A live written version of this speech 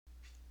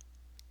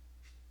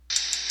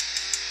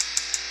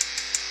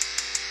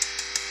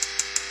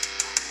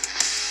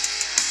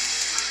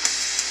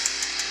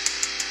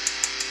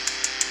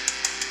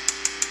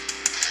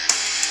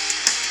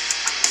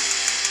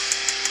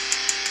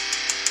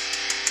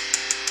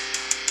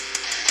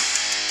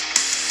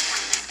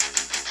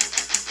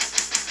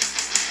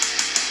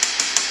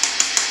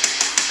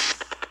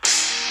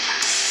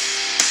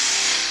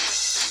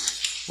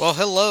Well,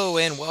 hello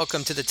and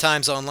welcome to the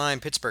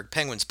Timesonline Pittsburgh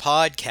Penguins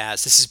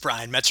podcast. This is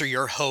Brian Metzer,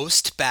 your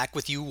host, back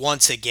with you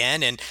once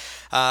again. And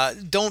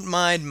don't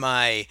mind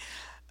my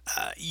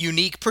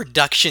unique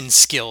production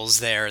skills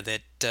there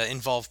that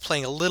involve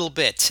playing a little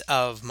bit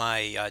of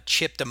my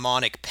Chip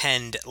Demonic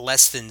penned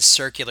less than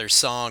circular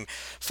song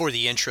for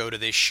the intro to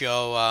this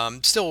show.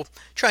 Still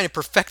trying to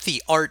perfect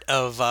the art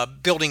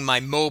of building my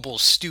mobile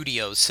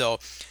studio. So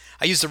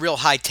I used a real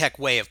high-tech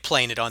way of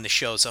playing it on the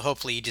show, so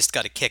hopefully you just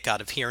got a kick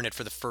out of hearing it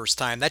for the first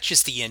time. That's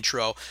just the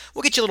intro.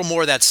 We'll get you a little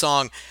more of that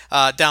song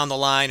down the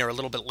line or a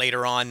little bit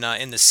later on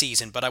in the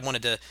season, but I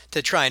wanted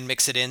to try and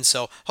mix it in,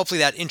 so hopefully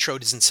that intro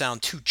doesn't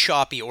sound too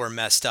choppy or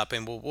messed up,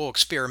 and we'll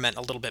experiment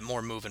a little bit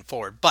more moving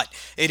forward. But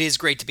it is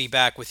great to be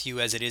back with you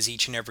as it is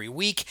each and every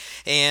week,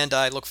 and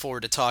I look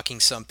forward to talking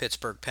some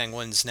Pittsburgh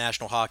Penguins,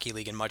 National Hockey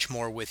League, and much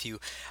more with you,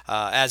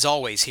 as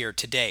always, here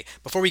today.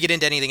 Before we get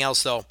into anything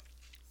else, though,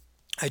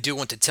 I do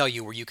want to tell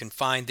you where you can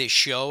find this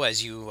show,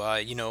 as you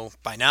know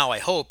by now, I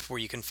hope, where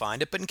you can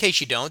find it. But in case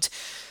you don't,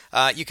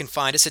 you can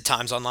find us at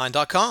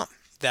timesonline.com.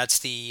 That's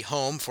the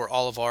home for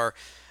all of our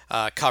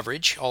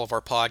coverage, all of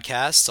our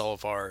podcasts, all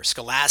of our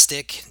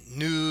scholastic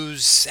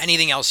news,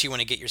 anything else you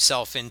want to get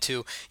yourself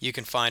into, you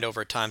can find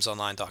over at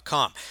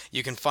timesonline.com.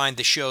 You can find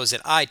the shows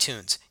at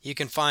iTunes. You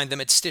can find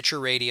them at Stitcher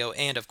Radio,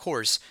 and of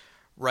course,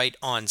 right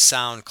on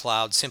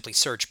SoundCloud. Simply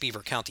search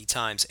Beaver County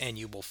Times and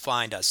you will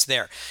find us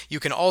there. You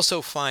can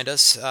also find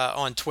us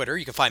on Twitter.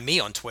 You can find me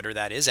on Twitter,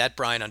 that is, at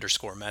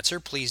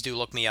Brian_Metzer. Please do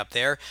look me up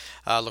there.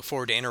 Look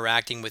forward to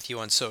interacting with you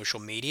on social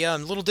media.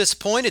 I'm a little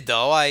disappointed,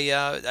 though.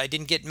 I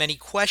didn't get many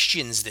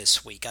questions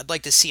this week. I'd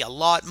like to see a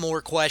lot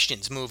more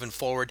questions moving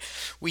forward.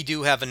 We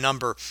do have a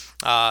number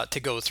to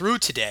go through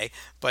today,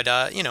 but,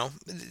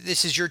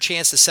 this is your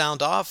chance to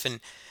sound off and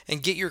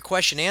get your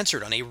question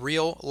answered on a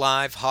real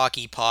live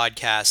hockey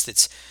podcast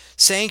that's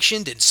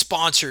sanctioned and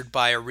sponsored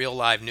by a real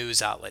live news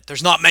outlet.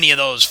 There's not many of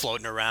those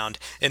floating around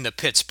in the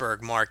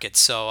Pittsburgh market,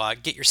 so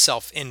get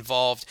yourself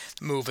involved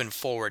moving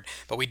forward.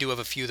 But we do have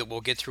a few that we'll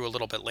get through a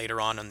little bit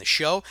later on the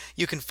show.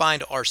 You can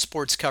find our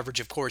sports coverage,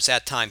 of course,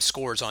 at Time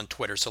Scores on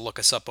Twitter, so look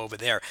us up over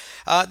there.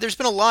 There's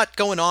been a lot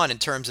going on in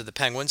terms of the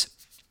Penguins.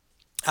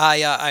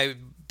 I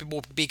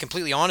will be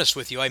completely honest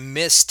with you. I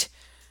missed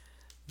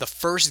the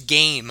first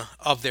game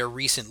of their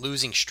recent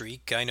losing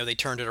streak. I know they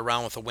turned it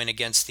around with a win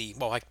against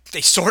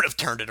they sort of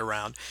turned it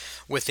around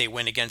with a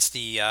win against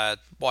the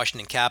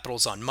Washington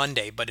Capitals on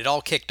Monday, but it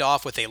all kicked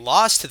off with a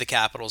loss to the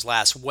Capitals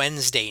last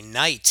Wednesday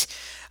night.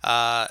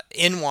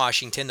 In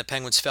Washington, the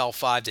Penguins fell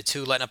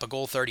 5-2, letting up a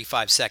goal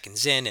 35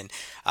 seconds in, and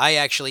I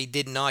actually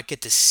did not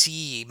get to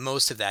see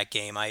most of that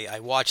game. I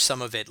watched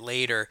some of it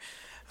later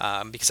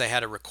because I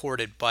had it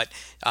recorded, but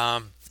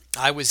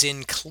I was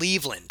in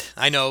Cleveland.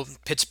 I know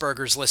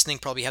Pittsburghers listening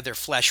probably have their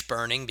flesh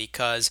burning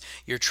because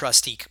your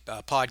trusty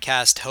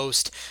podcast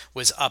host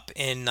was up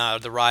in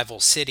the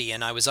rival city,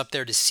 and I was up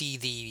there to see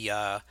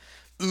the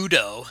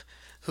Udo,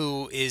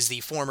 who is the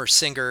former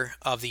singer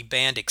of the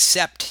band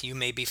Accept. You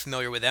may be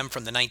familiar with them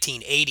from the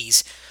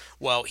 1980s.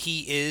 Well,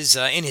 he is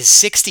in his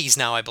 60s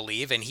now, I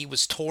believe, and he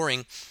was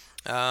touring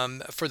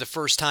for the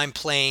first time,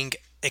 playing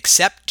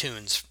Accept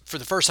tunes for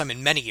the first time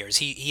in many years.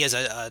 He has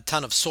a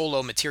ton of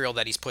solo material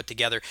that he's put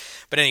together.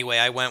 But anyway,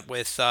 I went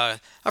with a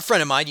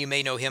friend of mine. You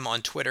may know him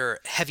on Twitter.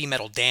 Heavy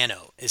Metal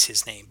Dano is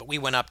his name. But we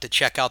went up to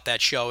check out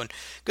that show, and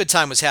good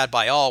time was had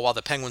by all while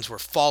the Penguins were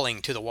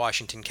falling to the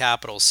Washington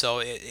Capitals.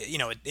 So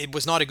it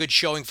was not a good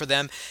showing for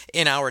them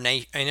in our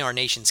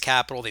nation's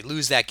capital. They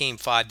lose that game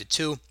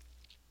 5-2.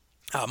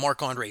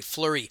 Marc-Andre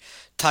Fleury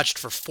touched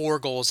for 4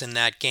 goals in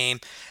that game,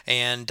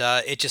 and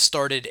it just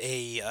started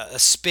a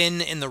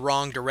spin in the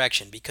wrong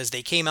direction because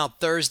they came out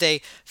Thursday,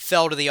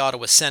 fell to the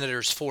Ottawa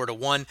Senators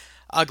 4-1.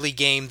 Ugly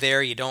game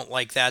there. You don't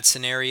like that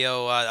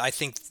scenario. I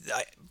think,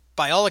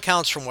 by all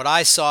accounts, from what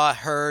I saw,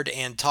 heard,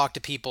 and talked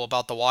to people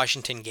about the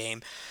Washington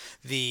game,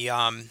 the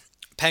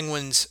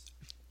Penguins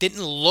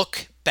didn't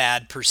look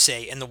bad per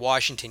se in the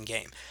Washington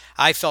game.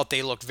 I felt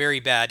they looked very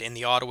bad in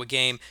the Ottawa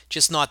game,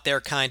 just not their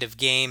kind of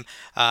game.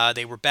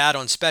 They were bad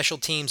on special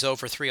teams, 0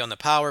 for 3 on the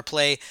power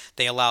play.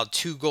 They allowed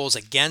 2 goals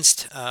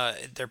against.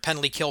 Their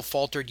penalty kill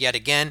faltered yet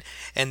again,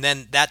 and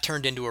then that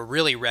turned into a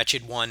really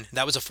wretched one.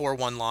 That was a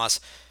 4-1 loss.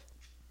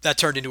 That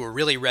turned into a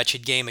really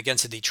wretched game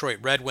against the Detroit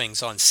Red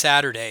Wings on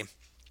Saturday,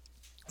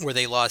 where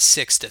they lost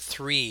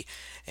 6-3.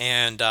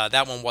 And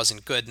that one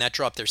wasn't good, and that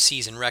dropped their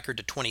season record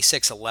to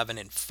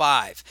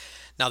 26-11-5.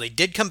 Now, they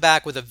did come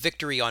back with a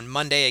victory on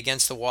Monday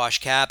against the Wash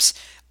Caps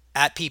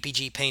at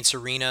PPG Paints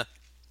Arena.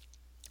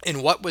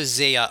 In what was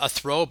a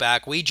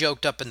throwback, we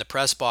joked up in the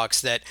press box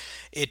that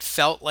it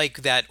felt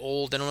like that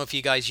old, I don't know if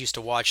you guys used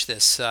to watch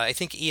this, I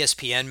think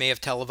ESPN may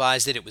have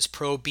televised it. It was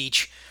Pro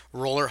Beach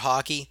roller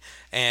hockey,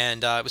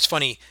 and it was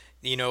funny,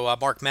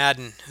 Mark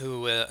Madden,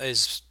 who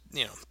is,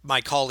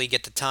 my colleague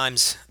at the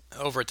Times,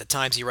 over at the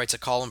Times, he writes a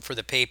column for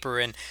the paper,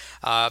 and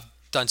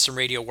done some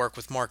radio work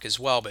with Mark as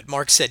well, but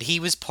Mark said he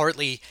was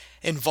partly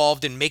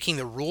involved in making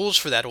the rules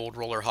for that old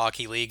roller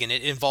hockey league, and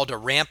it involved a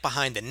ramp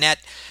behind the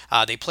net.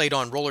 They played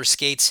on roller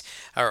skates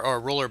or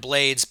roller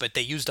blades, but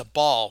they used a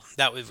ball.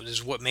 That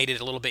was what made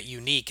it a little bit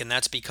unique, and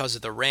that's because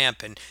of the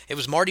ramp. And it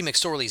was Marty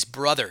McSorley's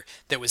brother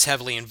that was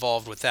heavily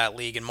involved with that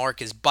league, and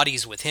Mark is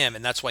buddies with him,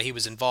 and that's why he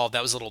was involved.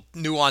 That was a little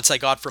nuance I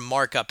got from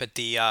Mark up at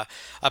the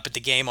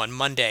game on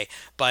Monday,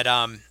 but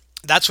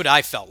that's what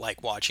I felt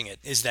like watching it,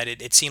 is that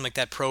it seemed like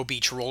that pro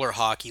beach roller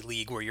hockey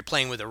league where you're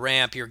playing with a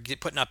ramp, you're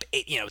putting up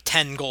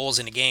 10 goals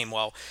in a game.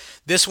 Well,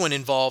 this one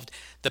involved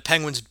the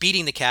Penguins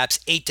beating the Caps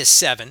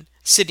 8-7.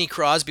 Sidney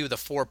Crosby with a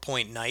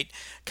 4-point night,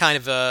 kind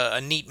of a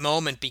neat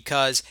moment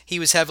because he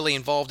was heavily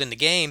involved in the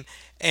game.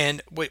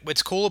 And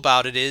what's cool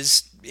about it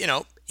is,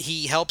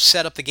 he helped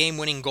set up the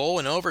game-winning goal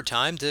in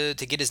overtime to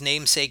get his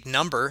namesake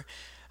number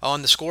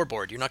on the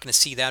scoreboard. You're not going to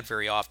see that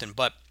very often,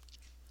 but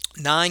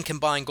 9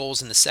 combined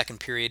goals in the second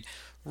period.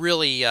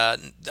 Really a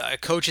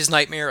coach's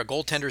nightmare, a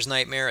goaltender's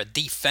nightmare, a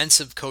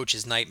defensive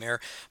coach's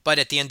nightmare. But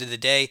at the end of the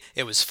day,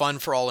 it was fun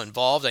for all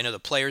involved. I know the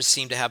players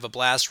seemed to have a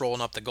blast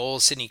rolling up the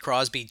goals. Sidney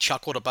Crosby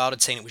chuckled about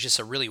it, saying it was just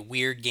a really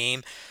weird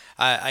game.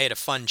 I had a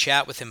fun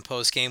chat with him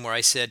post-game where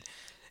I said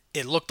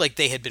it looked like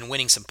they had been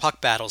winning some puck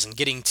battles and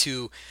getting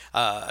to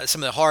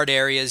some of the hard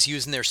areas,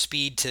 using their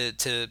speed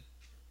to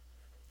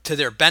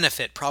their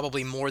benefit,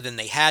 probably more than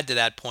they had to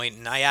that point.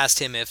 And I asked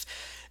him if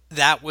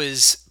that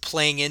was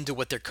playing into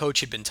what their coach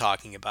had been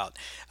talking about.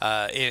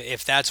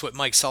 If that's what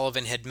Mike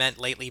Sullivan had meant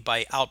lately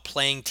by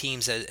outplaying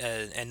teams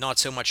and not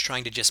so much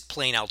trying to just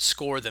plain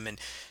outscore them. And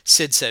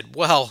Sid said,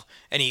 well,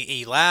 and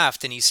he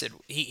laughed and he said,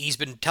 he's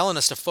been telling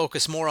us to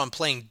focus more on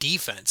playing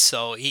defense.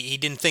 So he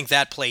didn't think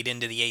that played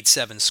into the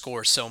 8-7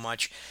 score so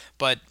much.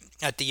 But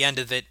at the end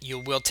of it, you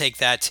will take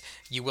that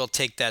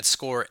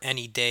score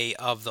any day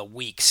of the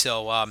week.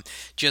 So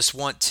just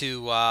want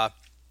to...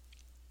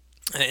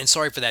 and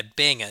sorry for that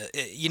bang.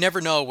 You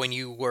never know when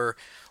you are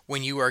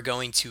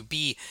going to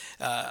be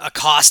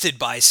accosted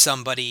by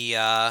somebody.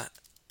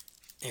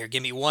 Here,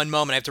 give me one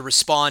moment. I have to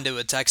respond to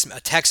a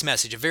text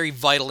message. A very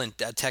vital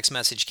text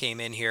message came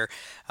in here.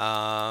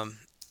 But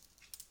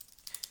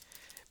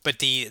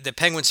the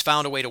Penguins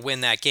found a way to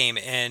win that game,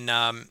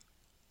 and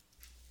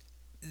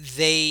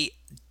they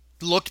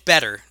looked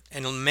better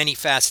in many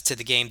facets of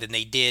the game than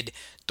they did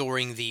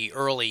during the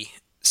early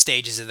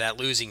stages of that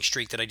losing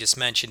streak that I just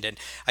mentioned. And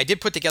I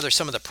did put together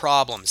some of the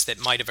problems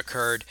that might have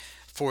occurred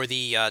for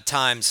the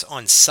Times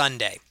on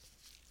Sunday.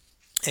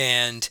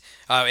 And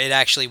it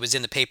actually was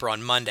in the paper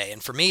on Monday.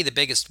 And for me,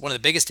 one of the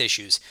biggest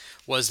issues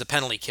was the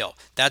penalty kill.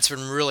 That's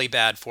been really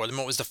bad for them.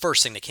 It was the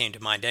first thing that came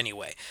to mind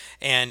anyway.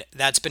 And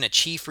that's been a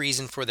chief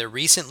reason for their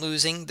recent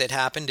losing that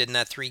happened in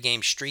that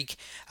 3-game streak.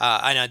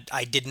 And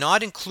I did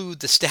not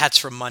include the stats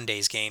from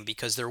Monday's game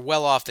because they're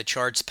well off the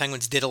charts.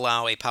 Penguins did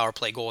allow a power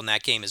play goal in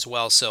that game as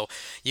well. So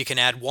you can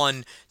add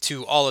 1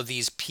 to all of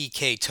these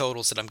PK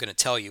totals that I'm going to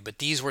tell you. But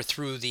these were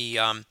through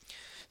the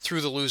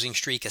losing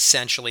streak,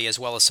 essentially, as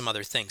well as some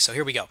other things. So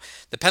here we go.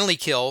 The penalty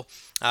kill,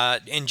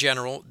 in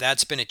general,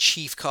 that's been a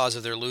chief cause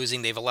of their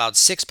losing. They've allowed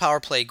 6 power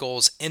play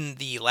goals in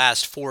the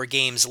last 4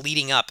 games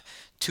leading up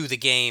to the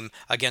game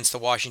against the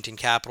Washington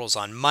Capitals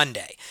on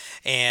Monday.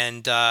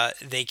 And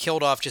they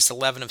killed off just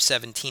 11 of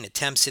 17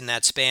 attempts in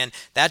that span.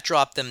 That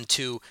dropped them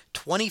to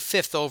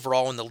 25th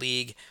overall in the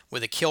league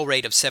with a kill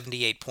rate of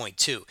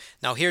 78.2.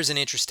 Now, here's an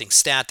interesting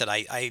stat that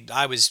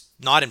I was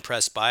not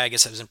impressed by. I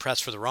guess I was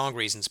impressed for the wrong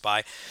reasons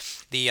by.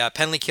 The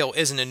penalty kill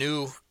isn't a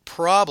new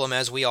problem,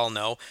 as we all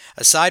know.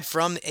 Aside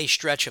from a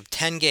stretch of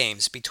 10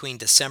 games between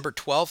December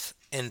 12th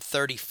and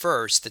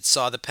 31st that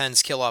saw the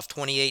Pens kill off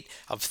 28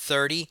 of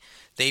 30,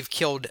 they've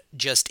killed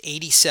just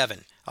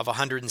 87 of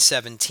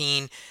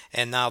 117,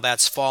 and now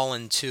that's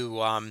fallen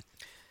to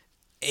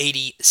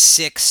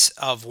 86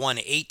 of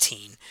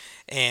 118.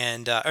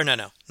 And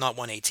not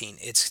 118.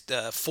 It's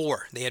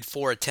 4. They had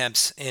 4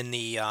 attempts in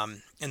the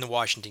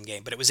Washington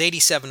game, but it was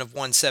 87 of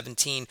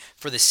 117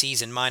 for the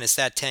season, minus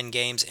that 10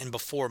 games. And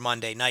before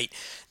Monday night,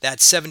 that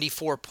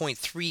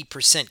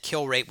 74.3%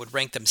 kill rate would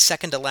rank them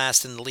second to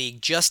last in the league,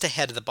 just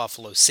ahead of the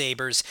Buffalo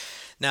Sabres.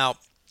 Now,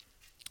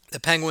 the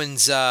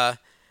Penguins ranked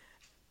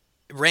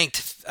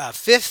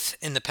 5th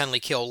in the penalty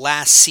kill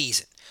last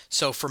season.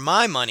 So for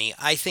my money,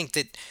 I think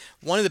that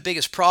one of the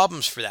biggest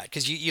problems for that,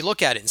 because you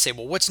look at it and say,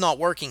 well, what's not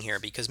working here?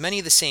 Because many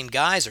of the same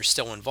guys are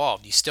still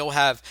involved. You still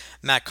have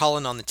Matt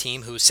Cullen on the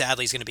team, who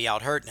sadly is going to be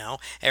out hurt now.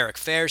 Eric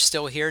Fair's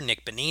still here.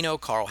 Nick Bonino,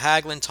 Carl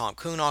Hagelin, Tom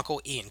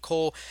Kuhnhackl, Ian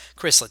Cole,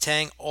 Chris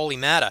Letang, Olli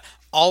Mata.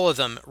 All of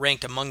them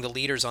ranked among the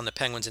leaders on the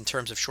Penguins in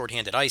terms of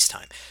shorthanded ice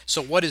time.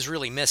 So what is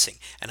really missing?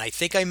 And I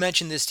think I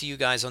mentioned this to you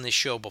guys on this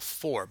show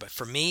before, but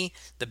for me,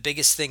 the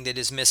biggest thing that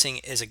is missing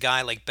is a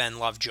guy like Ben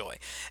Lovejoy.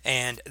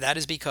 And that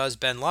is because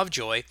Ben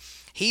Lovejoy,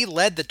 he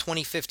led the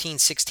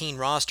 2015-16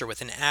 roster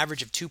with an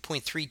average of 2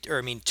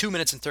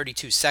 minutes and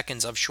 32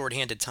 seconds of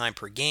shorthanded time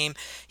per game.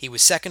 He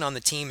was second on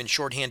the team in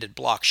shorthanded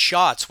block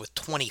shots with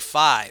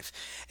 25,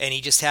 and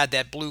he just had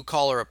that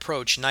blue-collar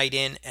approach night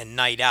in and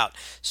night out.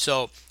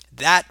 So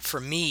That, for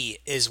me,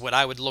 is what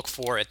I would look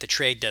for at the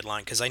trade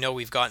deadline, because I know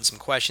we've gotten some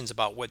questions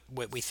about what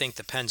we think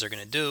the Pens are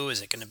going to do.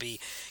 Is it going to be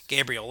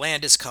Gabriel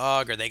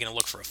Landeskog? Are they going to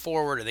look for a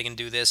forward? Are they going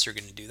to do this? Or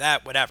going to do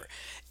that? Whatever.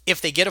 If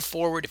they get a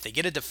forward, if they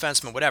get a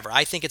defenseman, whatever,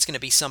 I think it's going to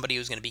be somebody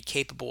who's going to be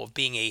capable of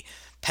being a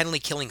penalty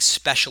killing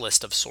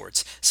specialist of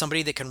sorts.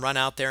 Somebody that can run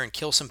out there and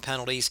kill some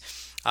penalties,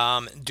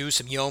 do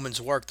some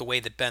yeoman's work the way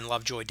that Ben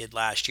Lovejoy did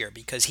last year,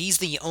 because he's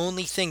the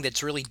only thing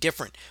that's really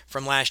different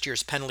from last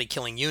year's penalty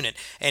killing unit,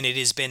 and it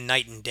has been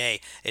night and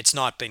day. It's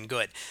not been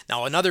good.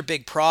 Now, another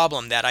big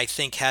problem that I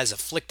think has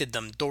afflicted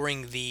them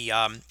during the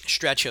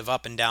stretch of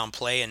up and down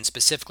play, and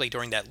specifically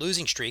during that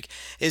losing streak,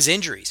 is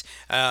injuries.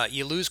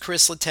 You lose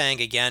Chris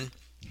Letang again.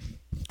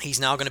 He's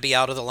now going to be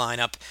out of the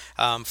lineup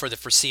for the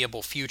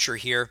foreseeable future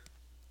here.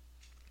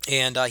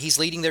 And he's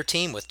leading their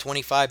team with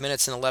 25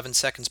 minutes and 11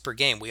 seconds per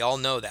game. We all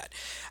know that.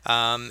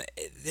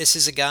 This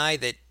is a guy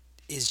that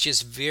is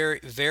just very,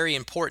 very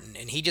important.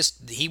 And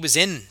he was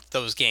in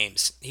those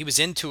games. He was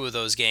in two of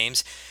those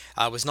games.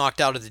 Was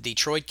knocked out of the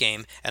Detroit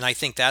game. And I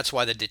think that's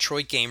why the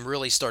Detroit game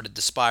really started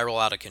to spiral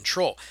out of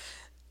control.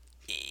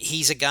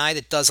 He's a guy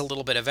that does a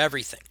little bit of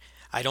everything.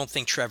 I don't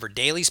think Trevor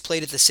Daley's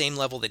played at the same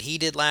level that he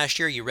did last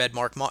year. You read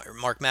Mark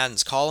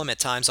Madden's column at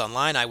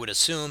Timesonline. I would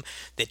assume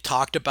that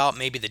talked about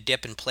maybe the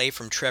dip in play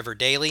from Trevor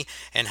Daley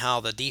and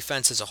how the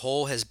defense as a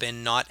whole has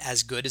been not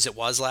as good as it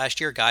was last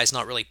year. Guys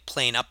not really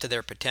playing up to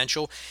their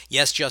potential.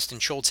 Yes, Justin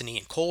Schultz and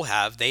Ian Cole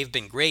have. They've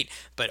been great,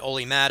 but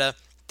Ole Mata,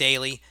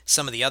 Daly,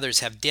 some of the others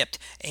have dipped,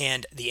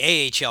 and the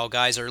AHL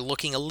guys are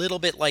looking a little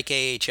bit like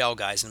AHL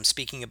guys. And I'm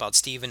speaking about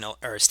Steve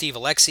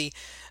Alexi,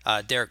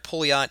 Derek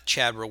Pouliot,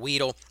 Chad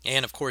Roweedle,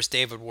 and of course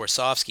David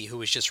Warsofsky, who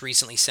was just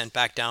recently sent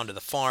back down to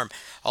the farm.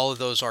 All of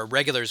those are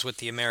regulars with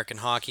the American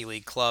Hockey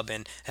League club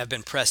and have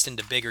been pressed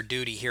into bigger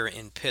duty here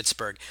in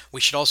Pittsburgh. We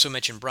should also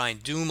mention Brian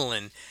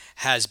Dumoulin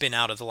has been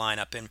out of the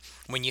lineup, and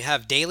when you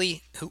have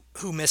Daly,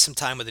 who missed some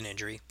time with an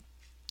injury,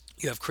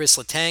 you have Chris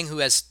Letang, who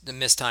has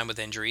missed time with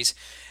injuries,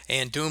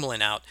 and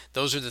Dumoulin out.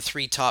 Those are the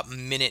three top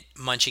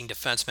minute-munching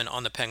defensemen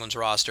on the Penguins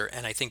roster,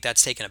 and I think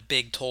that's taken a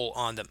big toll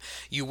on them.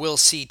 You will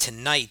see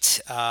tonight,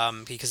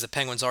 because the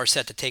Penguins are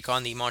set to take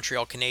on the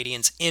Montreal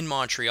Canadiens in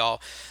Montreal,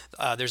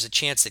 there's a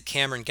chance that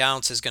Cameron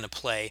Gounce is going to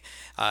play.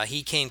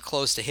 He came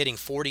close to hitting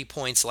 40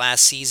 points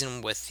last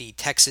season with the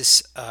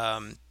Texas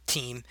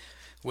team,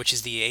 which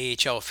is the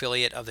AHL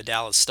affiliate of the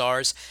Dallas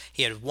Stars.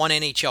 He had one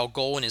NHL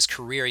goal in his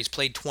career. He's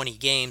played 20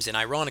 games, and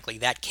ironically,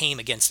 that came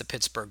against the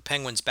Pittsburgh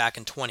Penguins back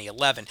in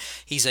 2011.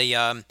 He's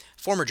a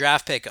former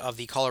draft pick of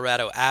the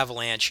Colorado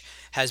Avalanche,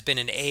 has been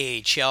an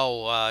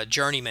AHL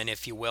journeyman,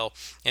 if you will,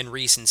 in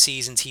recent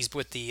seasons. He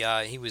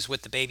was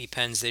with the Baby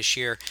Pens this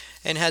year,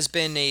 and has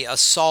been a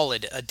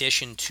solid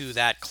addition to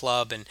that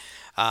club, and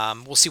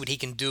we'll see what he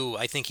can do.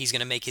 I think he's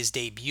going to make his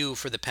debut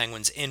for the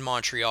Penguins in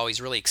Montreal.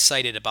 He's really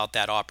excited about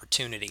that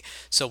opportunity,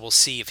 so we'll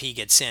see if he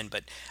gets in.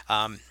 But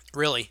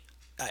really,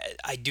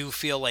 I do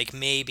feel like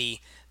maybe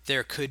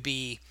there could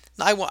be,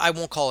 I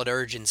won't call it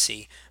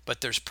urgency,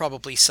 but there's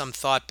probably some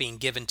thought being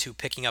given to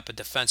picking up a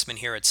defenseman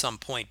here at some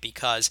point,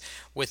 because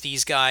with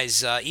these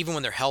guys, even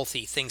when they're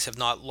healthy, things have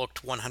not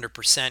looked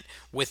 100%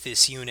 with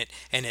this unit,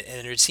 and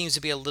it seems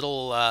to be a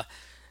little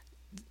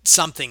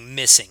something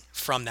missing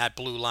from that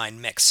blue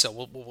line mix. So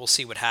we'll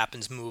see what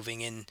happens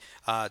moving in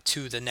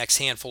to the next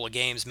handful of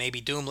games. Maybe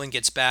Dumoulin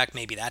gets back.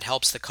 Maybe that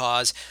helps the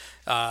cause,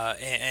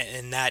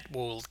 and that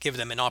will give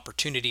them an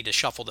opportunity to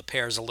shuffle the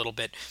pairs a little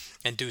bit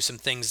and do some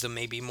things that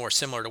may be more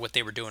similar to what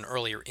they were doing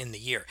earlier in the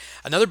year.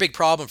 Another big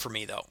problem for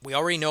me, though, we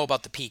already know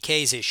about the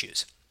PK's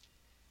issues,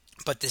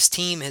 but this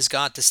team has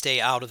got to stay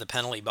out of the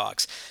penalty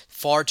box.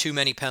 Far too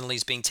many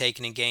penalties being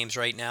taken in games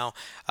right now.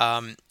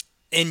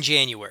 In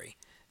January,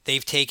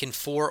 they've taken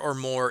 4 or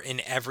more in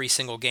every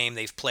single game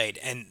they've played.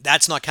 And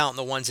that's not counting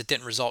the ones that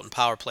didn't result in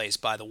power plays,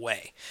 by the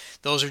way.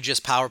 Those are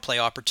just power play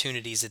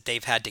opportunities that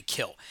they've had to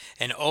kill.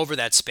 And over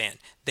that span,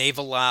 they've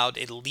allowed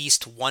at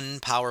least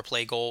one power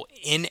play goal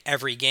in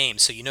every game.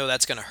 So you know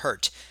that's going to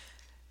hurt.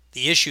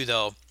 The issue,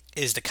 though,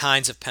 is the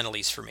kinds of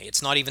penalties for me.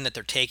 It's not even that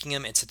they're taking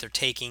them, it's that they're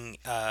taking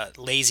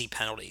lazy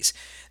penalties.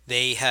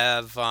 They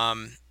have...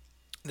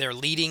 They're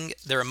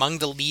among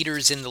the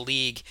leaders in the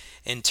league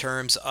in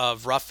terms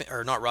of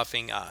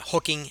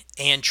hooking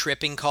and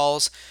tripping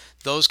calls.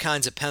 Those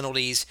kinds of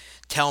penalties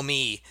tell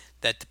me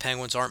that the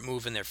Penguins aren't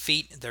moving their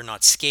feet. They're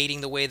not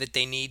skating the way that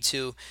they need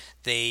to.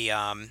 They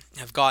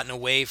have gotten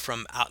away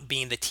from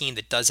being the team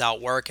that does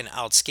outwork and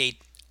outskate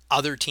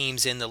other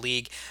teams in the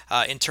league.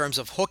 In terms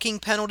of hooking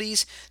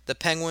penalties, the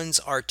Penguins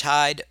are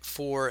tied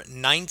for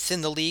 9th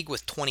in the league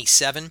with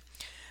 27.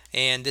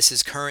 And this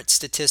is current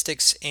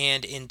statistics.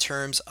 And in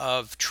terms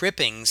of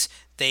trippings,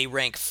 They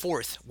rank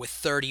fourth with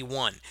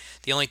 31.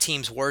 The only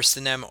teams worse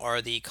than them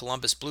are the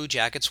Columbus Blue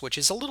Jackets, which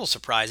is a little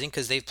surprising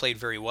because they've played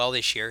very well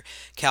this year,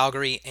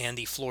 Calgary, and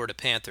the Florida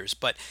Panthers.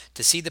 But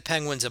to see the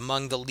Penguins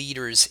among the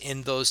leaders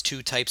in those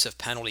two types of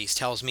penalties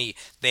tells me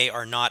they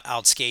are not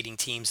outskating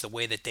teams the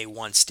way that they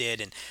once did,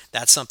 and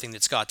that's something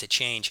that's got to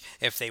change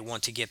if they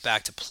want to get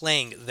back to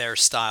playing their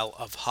style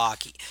of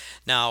hockey.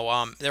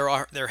 Now,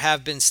 there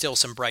have been still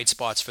some bright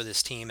spots for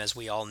this team, as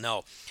we all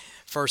know.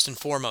 First and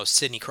foremost,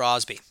 Sidney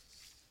Crosby.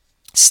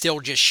 Still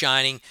just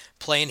shining,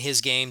 playing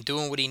his game,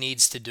 doing what he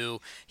needs to do.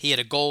 He had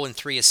a goal and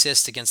 3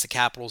 assists against the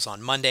Capitals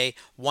on Monday,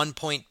 1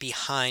 point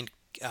behind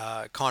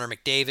Connor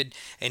McDavid,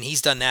 and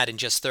he's done that in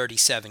just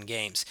 37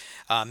 games.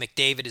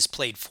 McDavid has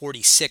played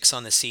 46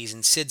 on the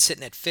season. Sid's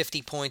sitting at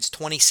 50 points,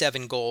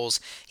 27 goals.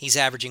 He's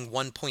averaging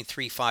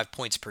 1.35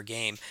 points per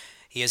game.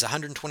 He has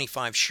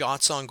 125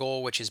 shots on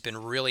goal, which has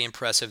been really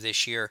impressive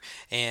this year.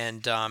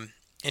 And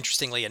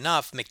interestingly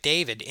enough,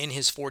 McDavid, in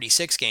his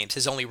 46 games,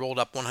 has only rolled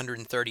up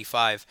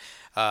 135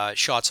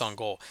 shots on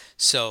goal.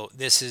 So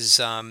this is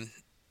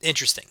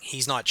interesting.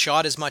 He's not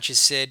shot as much as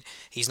Sid.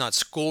 He's not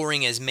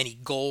scoring as many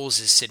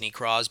goals as Sidney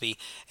Crosby.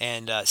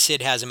 And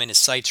Sid has him in his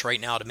sights right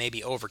now to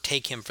maybe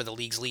overtake him for the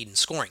league's lead in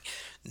scoring.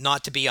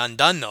 Not to be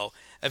undone, though,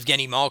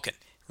 Evgeny Malkin.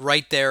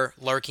 Right there,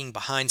 lurking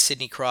behind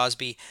Sidney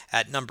Crosby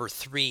at number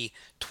 3,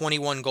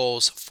 21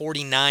 goals,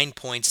 49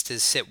 points to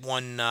sit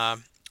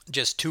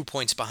just 2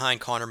 points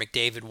behind Connor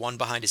McDavid, 1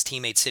 behind his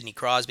teammate Sidney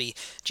Crosby.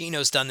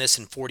 Gino's done this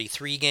in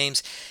 43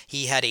 games.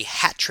 He had a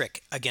hat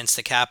trick against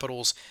the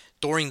Capitals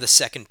during the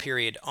second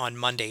period on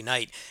Monday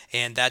night,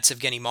 and that's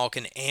Evgeny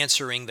Malkin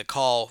answering the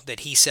call that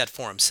he set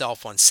for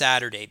himself on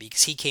Saturday,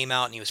 because he came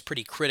out and he was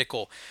pretty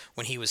critical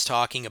when he was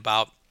talking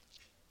about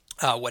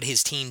what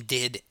his team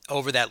did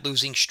over that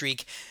losing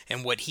streak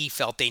and what he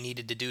felt they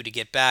needed to do to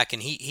get back.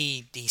 And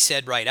he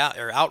said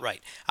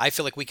outright, I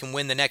feel like we can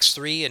win the next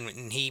 3,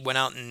 and he went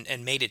out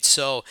and made it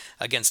so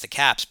against the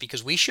Caps,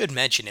 because we should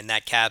mention in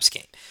that Caps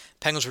game,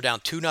 Penguins were down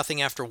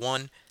 2-0 after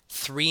 1,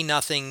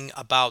 3-0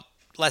 about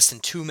less than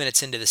 2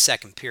 minutes into the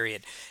second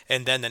period.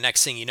 And then the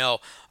next thing you know,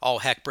 all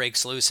heck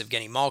breaks loose.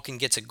 Evgeny Malkin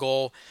gets a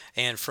goal,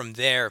 and from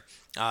there,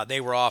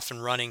 they were off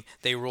and running.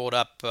 They rolled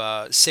up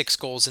 6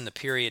 goals in the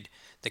period.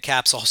 The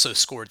Caps also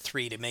scored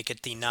 3 to make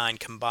it the 9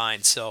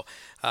 combined. So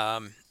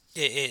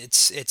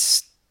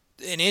it's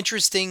an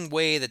interesting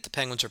way that the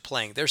Penguins are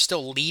playing. They're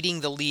still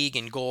leading the league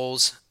in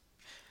goals,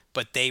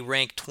 but they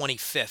rank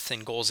 25th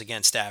in goals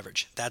against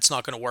average. That's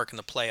not going to work in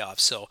the playoffs,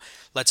 so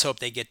let's hope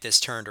they get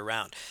this turned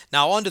around.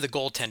 Now on to the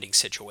goaltending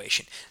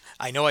situation.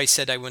 I know I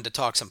said I wanted to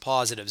talk some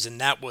positives,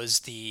 and that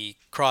was the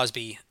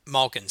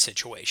Crosby-Malkin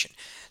situation.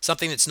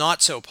 Something that's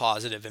not so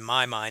positive in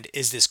my mind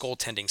is this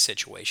goaltending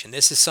situation.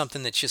 This is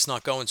something that's just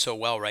not going so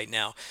well right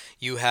now.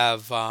 You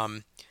have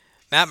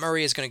Matt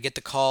Murray is going to get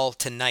the call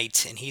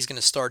tonight, and he's going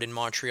to start in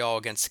Montreal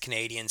against the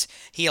Canadiens.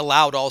 He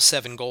allowed all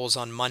 7 goals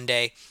on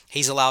Monday.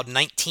 He's allowed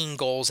 19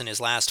 goals in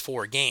his last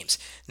 4 games.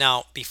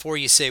 Now, before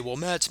you say, well,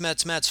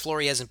 Mets,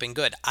 Fleury hasn't been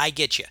good, I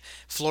get you.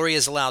 Fleury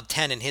has allowed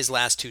 10 in his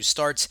last 2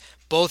 starts.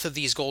 Both of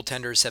these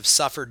goaltenders have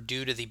suffered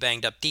due to the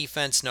banged-up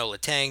defense. No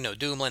Letang, no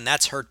Dumoulin.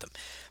 That's hurt them.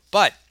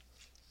 But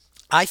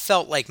I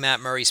felt like Matt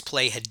Murray's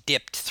play had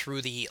dipped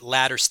through the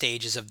latter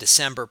stages of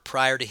December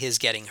prior to his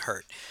getting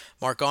hurt.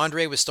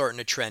 Marc-Andre was starting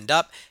to trend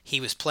up.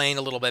 He was playing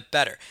a little bit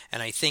better.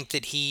 And I think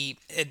that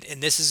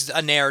and this is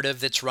a narrative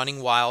that's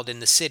running wild in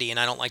the city, and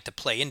I don't like to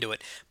play into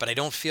it, but I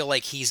don't feel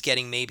like he's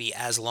getting maybe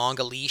as long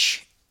a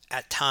leash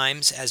at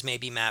times as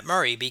maybe Matt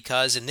Murray,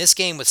 because in this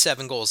game with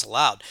 7 goals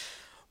allowed,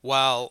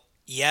 while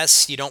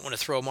yes, you don't want to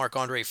throw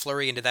Marc-Andre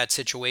Fleury into that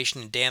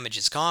situation and damage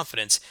his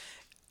confidence,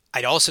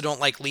 I also don't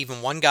like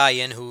leaving one guy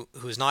in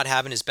who's not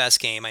having his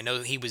best game. I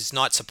know he was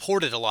not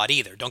supported a lot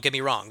either. Don't get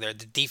me wrong. The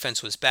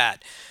defense was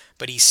bad.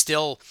 But he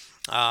still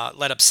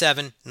let up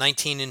 7,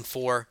 19 and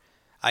 4.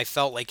 I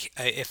felt like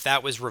if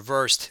that was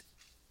reversed,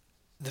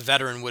 the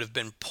veteran would have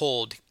been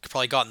pulled,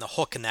 probably gotten the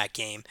hook in that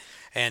game.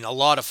 And a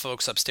lot of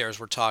folks upstairs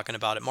were talking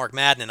about it. Mark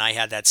Madden and I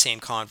had that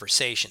same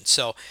conversation.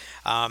 So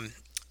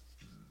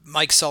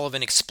Mike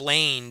Sullivan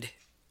explained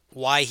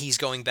why he's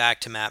going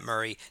back to Matt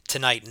Murray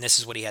tonight, and this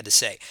is what he had to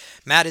say.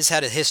 Matt has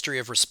had a history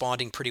of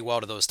responding pretty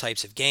well to those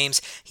types of games.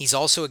 He's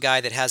also a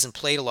guy that hasn't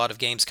played a lot of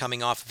games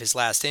coming off of his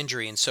last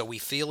injury, and so we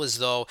feel as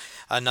though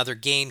another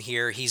game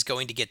here, he's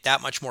going to get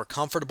that much more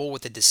comfortable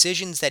with the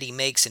decisions that he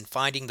makes in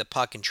finding the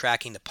puck and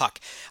tracking the puck.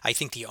 I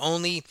think the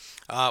only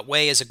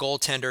way as a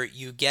goaltender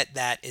you get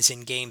that is in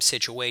game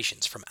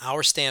situations. From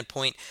our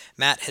standpoint,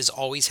 Matt has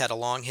always had a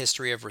long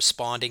history of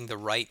responding the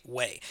right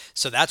way.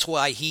 So that's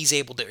why he's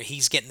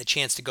getting the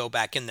chance to go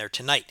back in there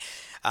tonight.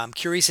 I'm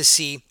curious to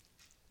see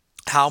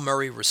how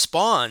Murray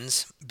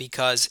responds,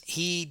 because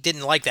he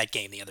didn't like that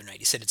game the other night.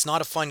 He said it's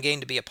not a fun game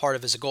to be a part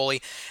of as a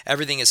goalie.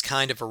 Everything is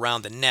kind of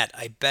around the net.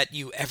 I bet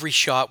you every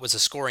shot was a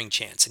scoring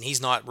chance, and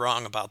he's not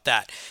wrong about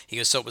that. He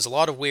goes, so it was a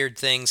lot of weird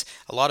things,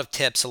 a lot of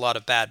tips, a lot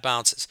of bad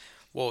bounces.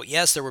 Well,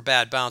 yes, there were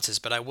bad bounces,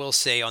 but I will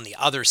say on the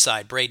other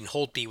side, Braden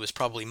Holtby was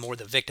probably more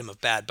the victim of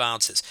bad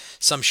bounces.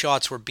 Some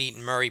shots were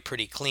beating Murray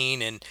pretty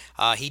clean, and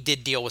he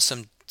did deal with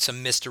some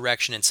some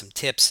misdirection and some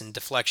tips and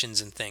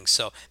deflections and things.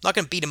 So I'm not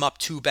going to beat him up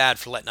too bad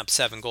for letting up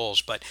 7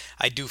 goals, but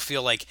I do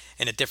feel like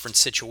in a different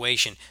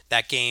situation,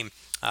 that game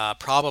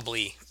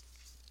probably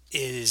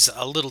is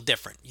a little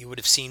different. You would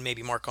have seen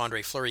maybe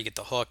Marc-Andre Fleury get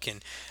the hook,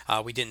 and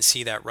we didn't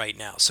see that right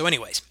now. So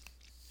anyways,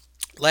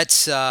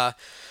 let's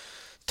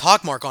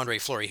talk Marc-Andre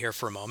Fleury here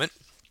for a moment.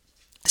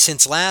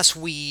 Since last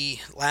we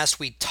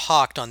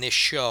talked on this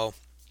show,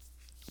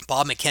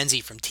 Bob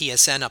McKenzie from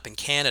TSN up in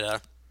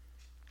Canada,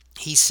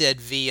 he said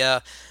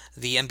via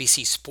the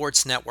NBC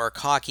Sports Network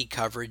hockey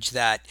coverage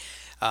that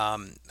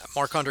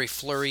Marc-Andre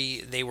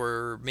Fleury, they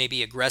were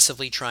maybe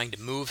aggressively trying to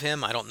move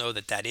him. I don't know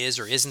that that is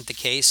or isn't the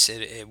case.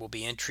 It will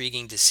be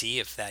intriguing to see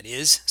if that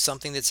is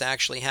something that's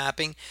actually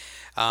happening.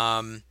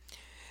 Um,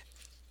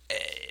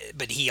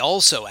 but he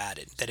also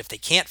added that if they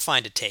can't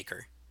find a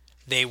taker,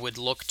 they would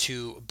look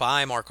to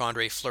buy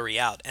Marc-Andre Fleury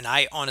out. And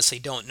I honestly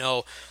don't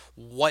know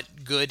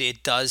what good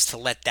it does to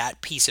let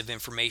that piece of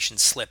information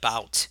slip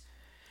out,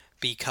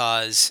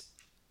 because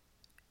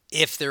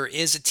if there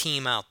is a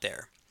team out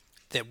there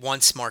that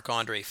wants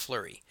Marc-Andre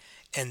Fleury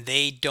and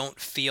they don't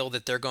feel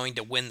that they're going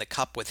to win the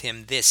cup with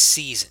him this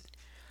season,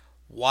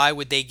 why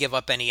would they give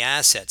up any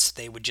assets?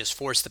 They would just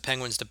force the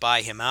Penguins to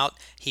buy him out.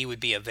 He would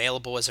be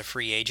available as a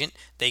free agent.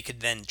 They could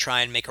then try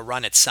and make a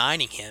run at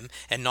signing him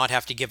and not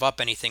have to give up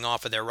anything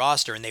off of their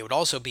roster. And they would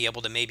also be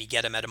able to maybe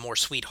get him at a more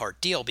sweetheart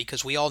deal,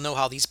 because we all know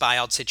how these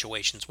buyout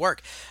situations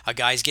work. A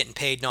guy's getting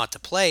paid not to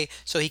play,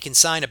 so he can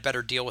sign a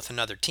better deal with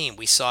another team.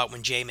 We saw it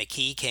when Jay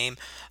McKee came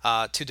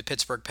to the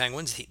Pittsburgh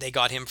Penguins. They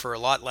got him for a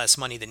lot less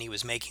money than he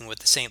was making with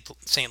the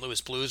St.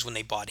 Louis Blues when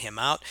they bought him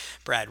out.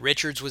 Brad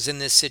Richards was in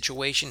this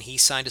situation. He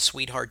signed a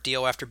sweetheart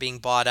deal after being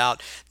bought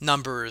out.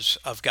 Numbers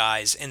of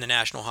guys in the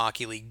National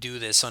Hockey League do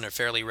this on a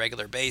fairly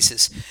regular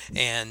basis,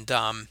 and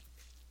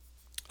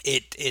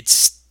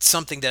it's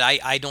something that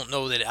I don't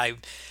know that I,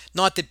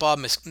 not that Bob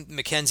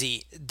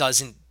McKenzie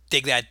doesn't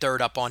dig that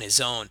dirt up on his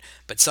own,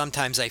 but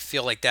sometimes I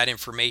feel like that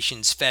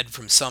information's fed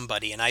from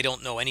somebody, and I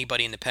don't know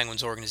anybody in the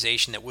Penguins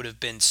organization that would have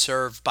been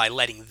served by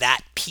letting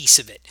that piece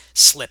of it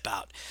slip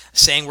out.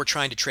 Saying we're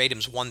trying to trade him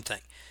is one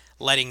thing.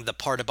 Letting the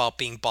part about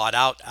being bought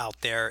out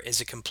there is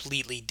a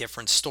completely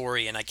different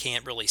story, and I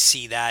can't really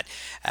see that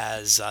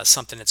as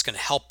something that's going to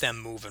help them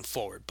moving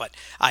forward. But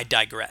I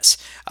digress.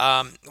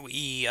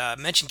 We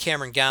mentioned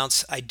Cameron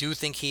Gounce. I do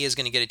think he is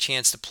going to get a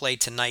chance to play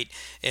tonight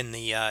in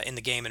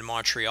the game in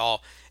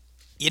Montreal.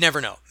 You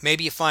never know.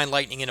 Maybe you find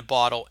lightning in a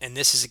bottle, and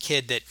this is a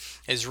kid that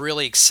is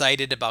really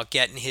excited about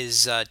getting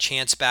his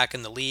chance back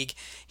in the league.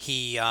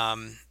 He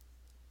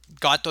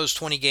got those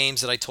 20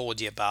 games that I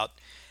told you about.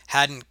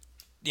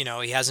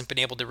 He hasn't been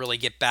able to really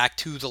get back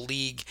to the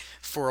league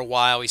for a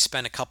while. He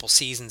spent a couple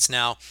seasons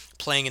now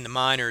playing in the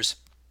minors,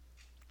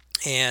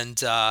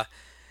 and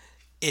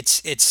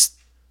it's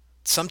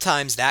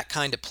sometimes that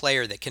kind of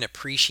player that can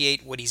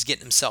appreciate what he's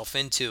getting himself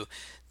into,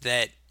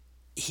 that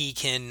he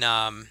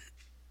can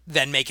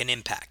then make an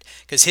impact.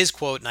 Because his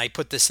quote, and I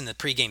put this in the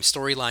pregame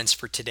storylines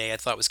for today, I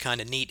thought was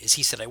kind of neat, is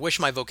he said, "I wish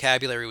my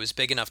vocabulary was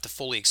big enough to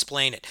fully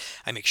explain it.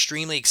 I'm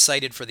extremely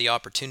excited for the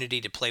opportunity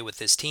to play with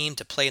this team.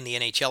 To play in the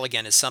NHL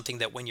again is something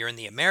that when you're in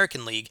the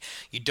American League,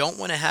 you don't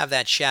want to have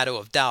that shadow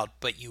of doubt,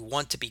 but you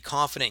want to be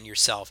confident in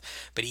yourself.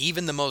 But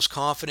even the most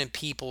confident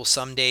people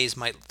some days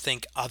might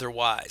think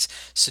otherwise.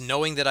 So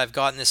knowing that I've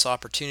gotten this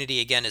opportunity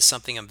again is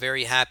something I'm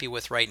very happy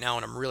with right now,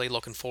 and I'm really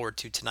looking forward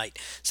to tonight."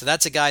 So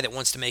that's a guy that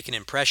wants to make an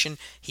impression.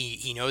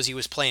 He knows he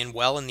was playing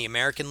well in the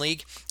American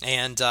League,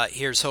 and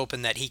here's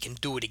hoping that he can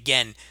do it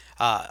again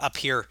up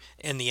here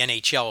in the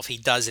NHL if he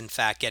does in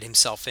fact get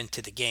himself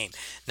into the game.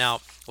 Now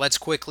let's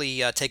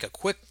quickly take a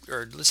quick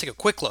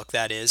look,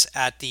 that is,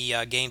 at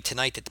the game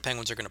tonight that the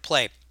Penguins are going to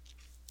play.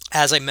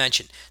 As I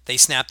mentioned, they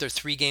snapped their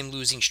 3-game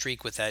losing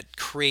streak with that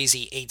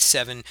crazy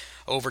 8-7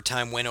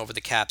 overtime win over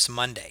the Caps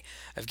Monday.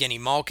 Evgeny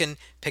Malkin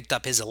picked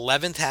up his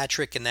 11th hat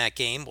trick in that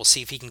game. We'll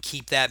see if he can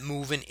keep that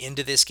moving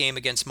into this game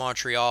against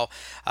Montreal.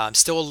 I'm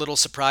still a little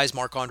surprised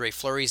Marc-Andre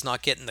Fleury's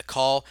not getting the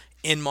call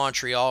in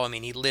Montreal. I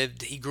mean,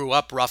 he grew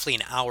up roughly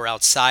an hour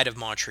outside of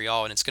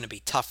Montreal, and it's going to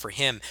be tough for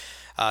him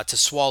to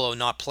swallow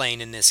not playing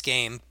in this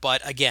game.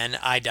 But again,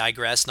 I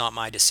digress. Not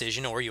my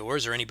decision or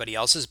yours or anybody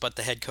else's, but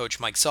the head coach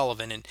Mike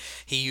Sullivan, and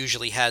he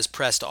usually has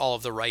pressed all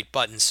of the right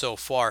buttons so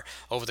far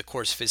over the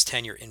course of his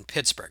tenure in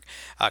Pittsburgh.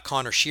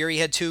 Connor Sheary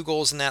had 2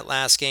 goals in that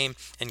last game,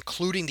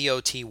 including the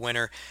OT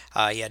winner.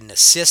 He had an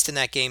assist in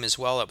that game as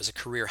well. That was a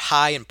career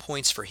high in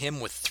points for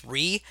him with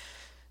 3.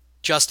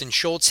 Justin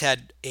Schultz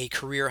had a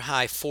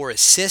career-high 4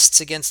 assists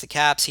against the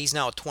Caps. He's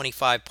now at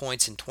 25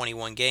 points in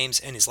 21 games,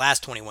 in his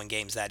last 21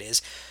 games, that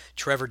is.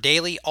 Trevor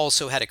Daley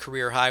also had a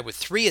career-high with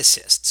 3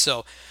 assists.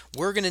 So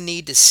we're going to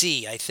need to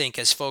see, I think,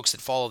 as folks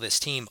that follow this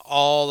team,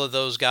 all of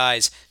those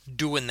guys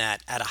doing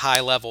that at a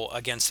high level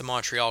against the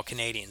Montreal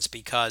Canadiens,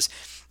 because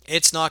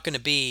it's not going to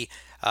be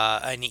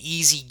an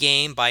easy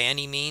game by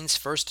any means.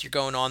 First, you're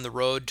going on the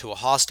road to a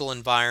hostile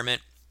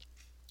environment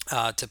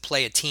to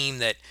play a team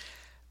that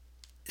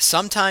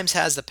sometimes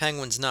has the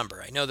Penguins'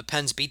 number. I know the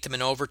Pens beat them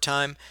in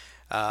overtime,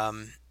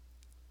 going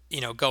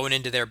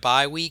into their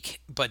bye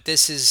week, but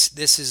this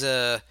is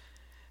a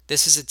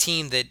This is a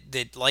team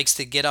that likes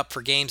to get up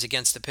for games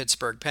against the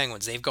Pittsburgh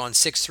Penguins. They've gone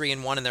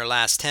 6-3-1 in their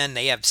last 10.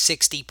 They have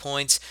 60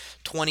 points,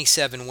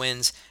 27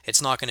 wins.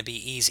 It's not going to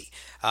be easy.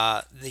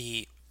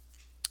 The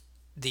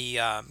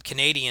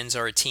Canadians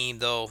are a team,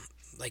 though,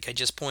 like I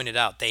just pointed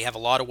out, they have a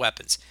lot of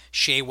weapons.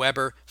 Shea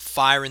Weber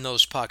firing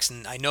those pucks,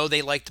 and I know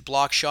they like to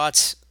block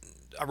shots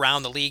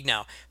around the league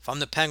now. If I'm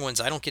the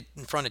Penguins, I don't get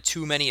in front of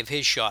too many of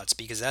his shots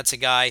because that's a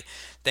guy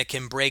that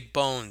can break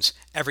bones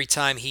every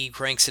time he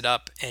cranks it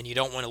up, and you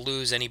don't want to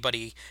lose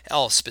anybody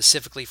else,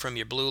 specifically from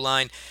your blue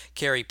line.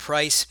 Carey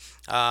Price,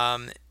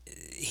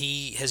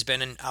 he has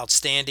been an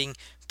outstanding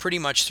pretty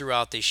much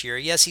throughout this year.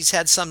 Yes, he's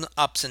had some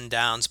ups and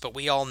downs, but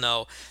we all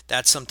know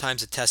that's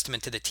sometimes a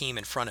testament to the team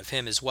in front of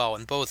him as well.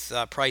 And both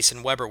Price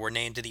and Weber were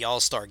named to the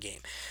All-Star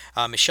game.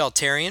 Michel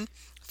Therrien,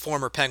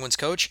 former Penguins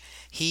coach,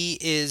 he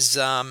is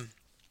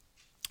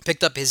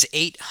picked up his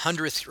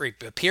 800th,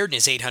 or appeared in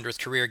his 800th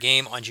career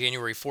game on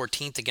January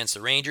 14th against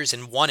the Rangers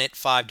and won it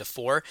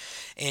 5-4.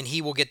 And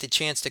he will get the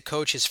chance to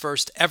coach his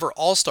first ever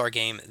All-Star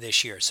game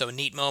this year. So a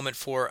neat moment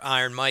for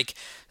Iron Mike.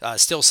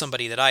 Still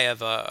somebody that I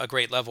have a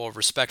great level of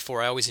respect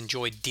for. I always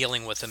enjoyed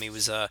dealing with him.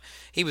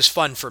 He was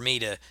fun for me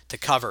to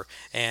cover,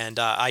 and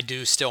I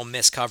do still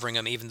miss covering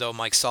him, even though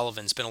Mike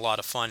Sullivan's been a lot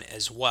of fun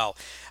as well.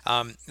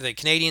 The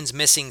Canadians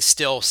missing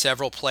still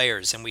several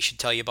players, and we should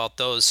tell you about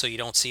those so you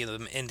don't see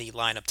them in the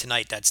lineup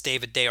tonight. That's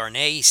David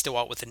Desharnais. He's still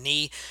out with a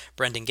knee.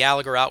 Brendan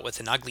Gallagher out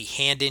with an ugly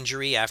hand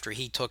injury after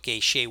he took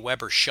a Shea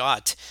Weber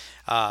shot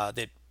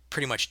that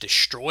pretty much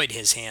destroyed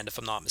his hand, if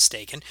I'm not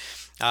mistaken.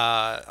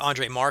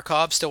 Andrei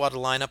Markov still out of the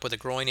lineup with a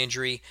groin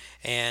injury,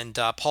 and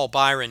Paul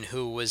Byron,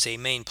 who was a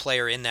main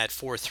player in that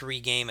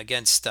 4-3 game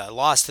against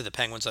loss to the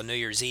Penguins on New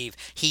Year's Eve,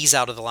 he's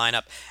out of the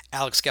lineup.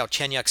 Alex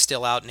Galchenyuk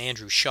still out, and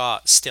Andrew Shaw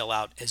still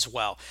out as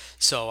well.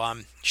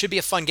 So should be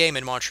a fun game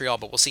in Montreal,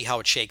 but we'll see how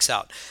it shakes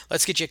out.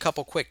 Let's get you a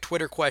couple quick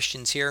Twitter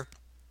questions here.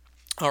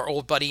 Our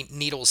old buddy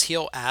Needles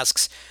Heel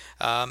asks,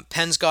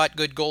 Penn's got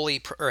good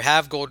goalie, or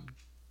have good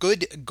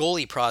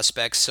goalie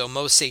prospects, so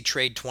most say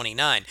trade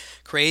 29.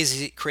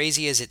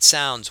 Crazy as it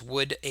sounds,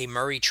 would a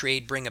Murray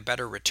trade bring a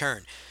better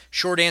return?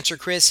 Short answer,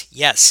 Chris,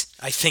 yes.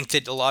 I think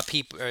that a lot of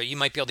people, you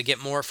might be able to get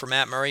more for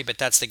Matt Murray, but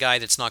that's the guy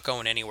that's not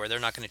going anywhere. They're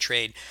not going to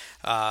trade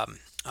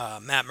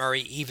Matt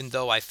Murray, even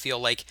though I feel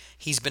like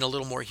he's been a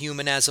little more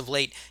human as of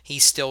late.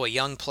 He's still a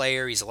young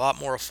player. He's a lot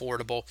more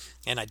affordable,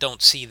 and I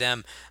don't see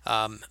them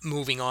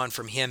moving on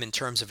from him in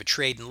terms of a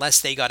trade unless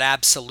they got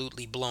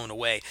absolutely blown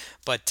away.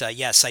 But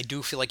yes, I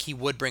do feel like he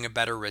would bring a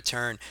better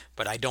return,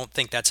 but I don't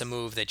think that's a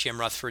move that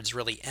Jim Rutherford's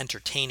really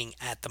entertaining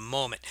at the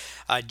moment.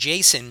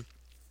 Jason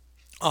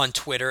on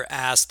Twitter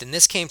asked, and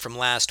this came from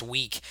last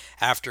week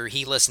after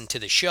he listened to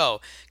the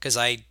show, because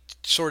I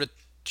sort of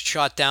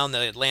shot down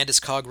the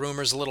Landeskog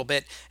rumors a little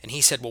bit, and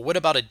he said, well, what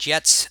about a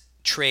Jets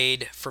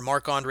trade for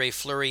Marc-Andre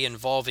Fleury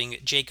involving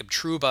Jacob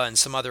Trouba and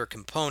some other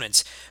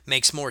components?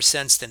 Makes more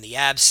sense than the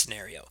Habs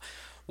scenario.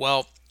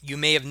 Well, you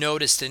may have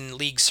noticed in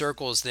league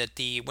circles that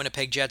the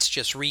Winnipeg Jets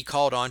just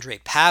recalled Andre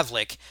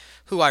Pavlik,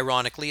 who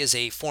ironically is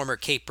a former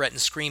Cape Breton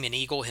Screaming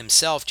Eagle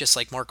himself, just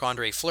like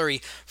Marc-Andre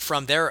Fleury,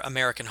 from their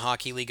American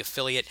Hockey League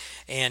affiliate,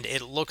 and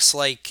it looks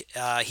like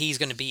he's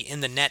going to be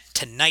in the net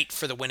tonight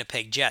for the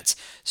Winnipeg Jets.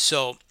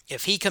 So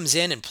if he comes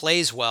in and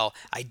plays well,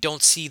 I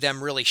don't see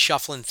them really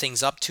shuffling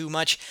things up too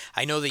much.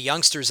 I know the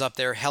youngsters up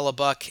there,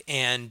 Hellebuck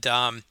and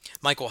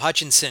Michael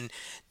Hutchinson,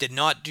 did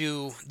not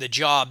do the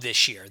job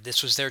this year.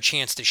 This was their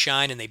chance to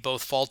shine, and they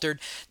both faltered.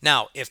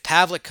 Now, if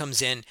Pavlik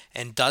comes in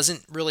and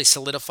doesn't really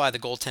solidify the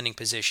goaltending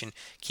position,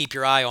 keep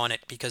your eye on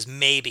it, because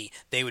maybe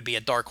they would be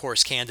a dark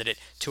horse candidate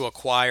to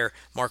acquire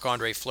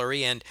Marc-Andre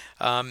Fleury, and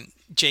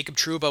Jacob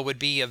Trouba would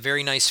be a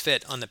very nice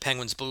fit on the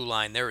Penguins' blue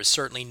line. There is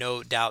certainly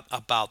no doubt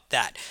about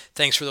that.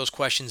 Thanks for those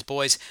questions,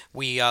 boys.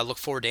 We look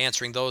forward to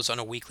answering those on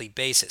a weekly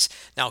basis.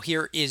 Now,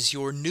 here is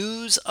your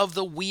news of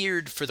the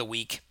weird for the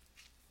week.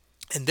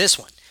 And this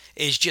one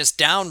is just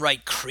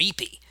downright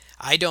creepy.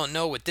 I don't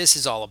know what this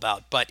is all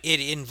about, but it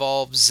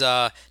involves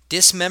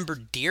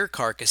dismembered deer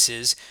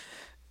carcasses.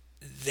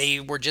 They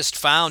were just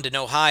found in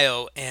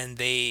Ohio, and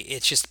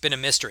it's just been a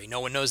mystery. No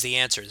one knows the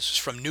answer. This is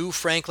from New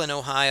Franklin,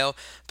 Ohio.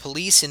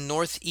 Police in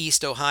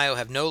Northeast Ohio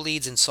have no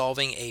leads in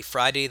solving a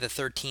Friday the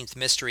 13th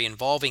mystery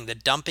involving the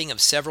dumping of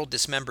several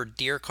dismembered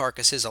deer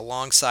carcasses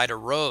alongside a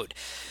road.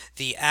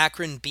 The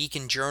Akron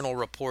Beacon Journal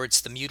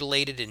reports the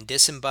mutilated and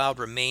disemboweled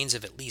remains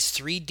of at least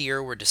 3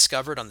 deer were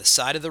discovered on the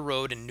side of the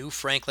road in New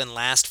Franklin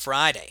last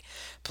Friday.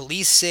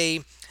 Police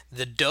say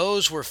the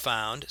does were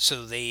found,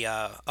 so they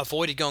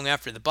avoided going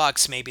after the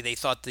bucks. Maybe they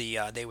thought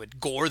they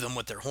would gore them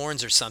with their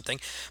horns or something.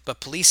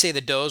 But police say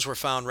the does were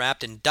found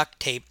wrapped in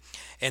duct tape,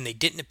 and they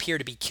didn't appear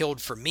to be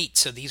killed for meat.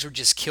 So these were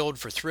just killed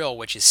for thrill,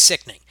 which is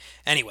sickening.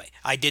 Anyway,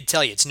 I did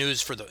tell you it's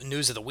news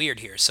of the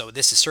weird here. So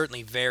this is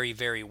certainly very,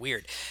 very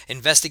weird.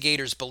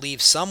 Investigators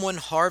believe someone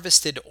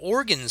harvested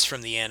organs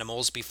from the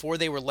animals before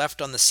they were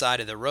left on the side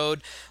of the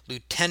road.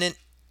 Lieutenant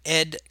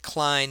Ed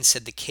Klein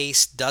said the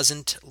case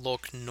doesn't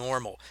look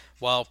normal.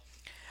 Well,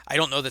 I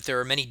don't know that there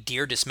are many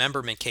deer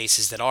dismemberment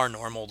cases that are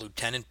normal,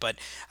 Lieutenant, but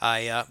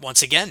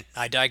once again,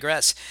 I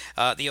digress.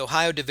 The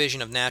Ohio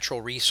Division of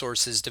Natural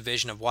Resources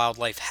Division of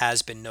Wildlife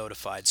has been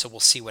notified, so we'll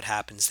see what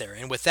happens there.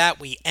 And with that,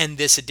 we end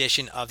this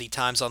edition of the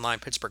Times Online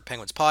Pittsburgh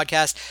Penguins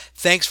podcast.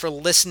 Thanks for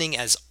listening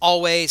as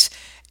always.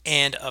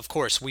 And of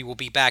course, we will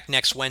be back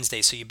next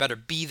Wednesday, so you better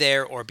be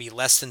there or be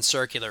less than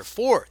circular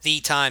for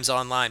the Times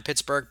Online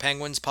Pittsburgh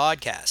Penguins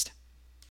podcast.